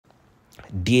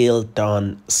Deal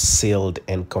done, sealed,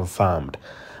 and confirmed.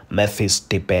 Mephis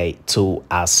Depay to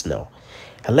Arsenal.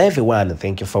 Hello everyone, and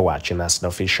thank you for watching Arsenal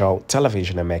Official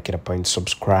Television, and make it a point to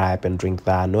subscribe and ring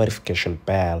the notification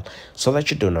bell so that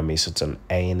you do not miss it on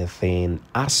anything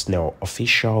Arsenal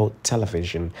Official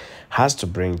Television has to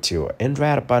bring to you. And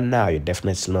right about now, you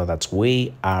definitely know that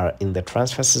we are in the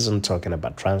transfer season, talking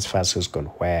about transfers, who's gone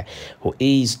where, who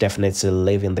is definitely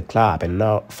leaving the club, and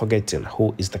not forgetting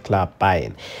who is the club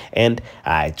buying. And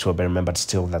it will be remembered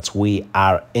still that we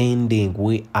are ending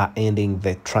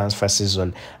the transfer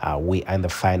season. We are in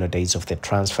the final days of the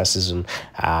transfer season,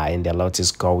 and a lot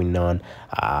is going on.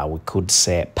 We could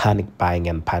say panic buying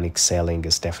and panic selling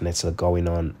is definitely going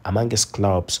on amongst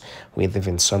clubs, with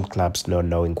even some clubs not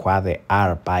knowing why they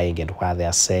are buying and why they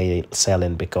are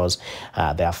selling, because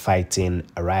they are fighting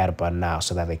right about now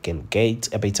so that they can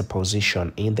get a better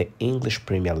position in the English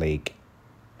Premier League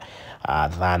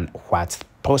than what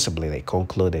possibly they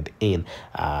concluded in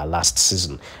last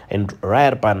season. And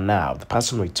right about now, the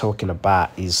person we're talking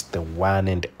about is the one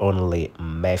and only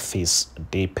Mephis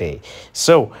Depay.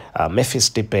 So Mephis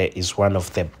Depay is one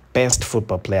of the best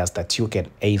football players that you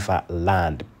can ever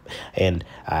land. And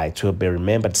it will be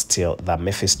remembered still that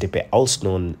Mephis Depay, also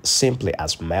known simply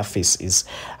as Mephis, is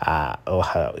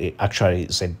actually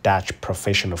is a Dutch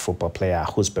professional football player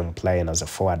who's been playing as a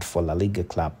forward for La Liga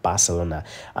club Barcelona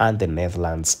and the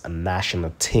Netherlands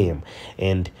national team.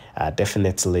 And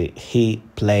definitely he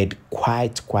played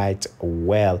quite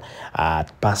well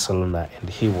at Barcelona, and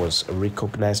he was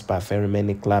recognized by very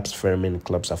many clubs. Very many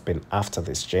clubs have been after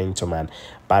this gentleman,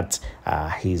 but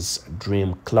his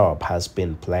dream club has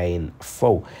been playing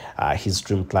for. His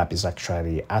dream club is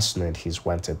actually Arsenal, and he's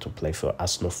wanted to play for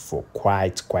Arsenal for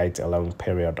quite a long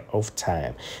period of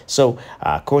time. So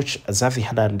coach Xavi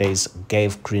Hernandez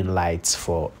gave green lights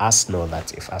for Arsenal,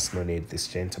 that if Arsenal need this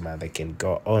gentleman, they can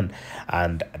go on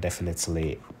and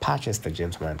definitely purchase the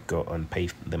gentleman, go on, pay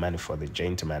the money for the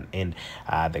gentleman. And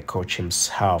the coach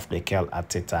himself, Mikel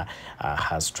Arteta,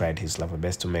 has tried his level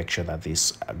best to make sure that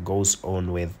this goes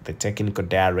on, with the technical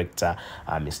director,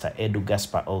 Mr. Edu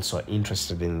Gaspar, also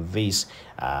interested in this.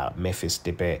 Mephis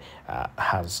Depay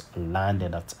has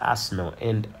landed at Arsenal,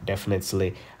 and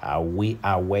definitely we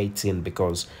are waiting,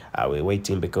 because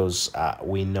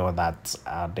we know that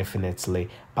definitely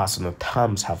personal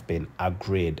terms have been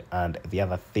agreed, and the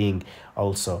other thing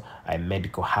also, a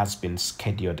medical has been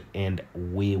scheduled, and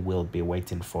we will be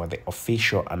waiting for the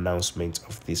official announcement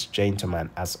of this gentleman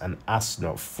as an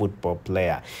Arsenal football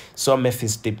player. So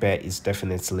Mephis Depay is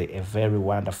definitely a very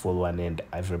wonderful one, and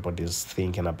everybody's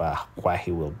thinking about what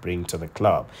he will bring to the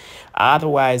club.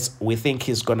 Otherwise, we think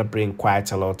he's going to bring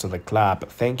quite a lot to the club.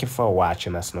 Thank you for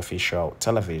watching Arsenal Official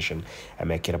Television, and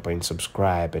make it a point to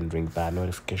subscribe and ring that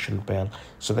notification bell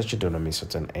so that you do not miss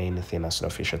out on anything Arsenal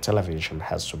Official Television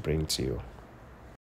has to bring to you.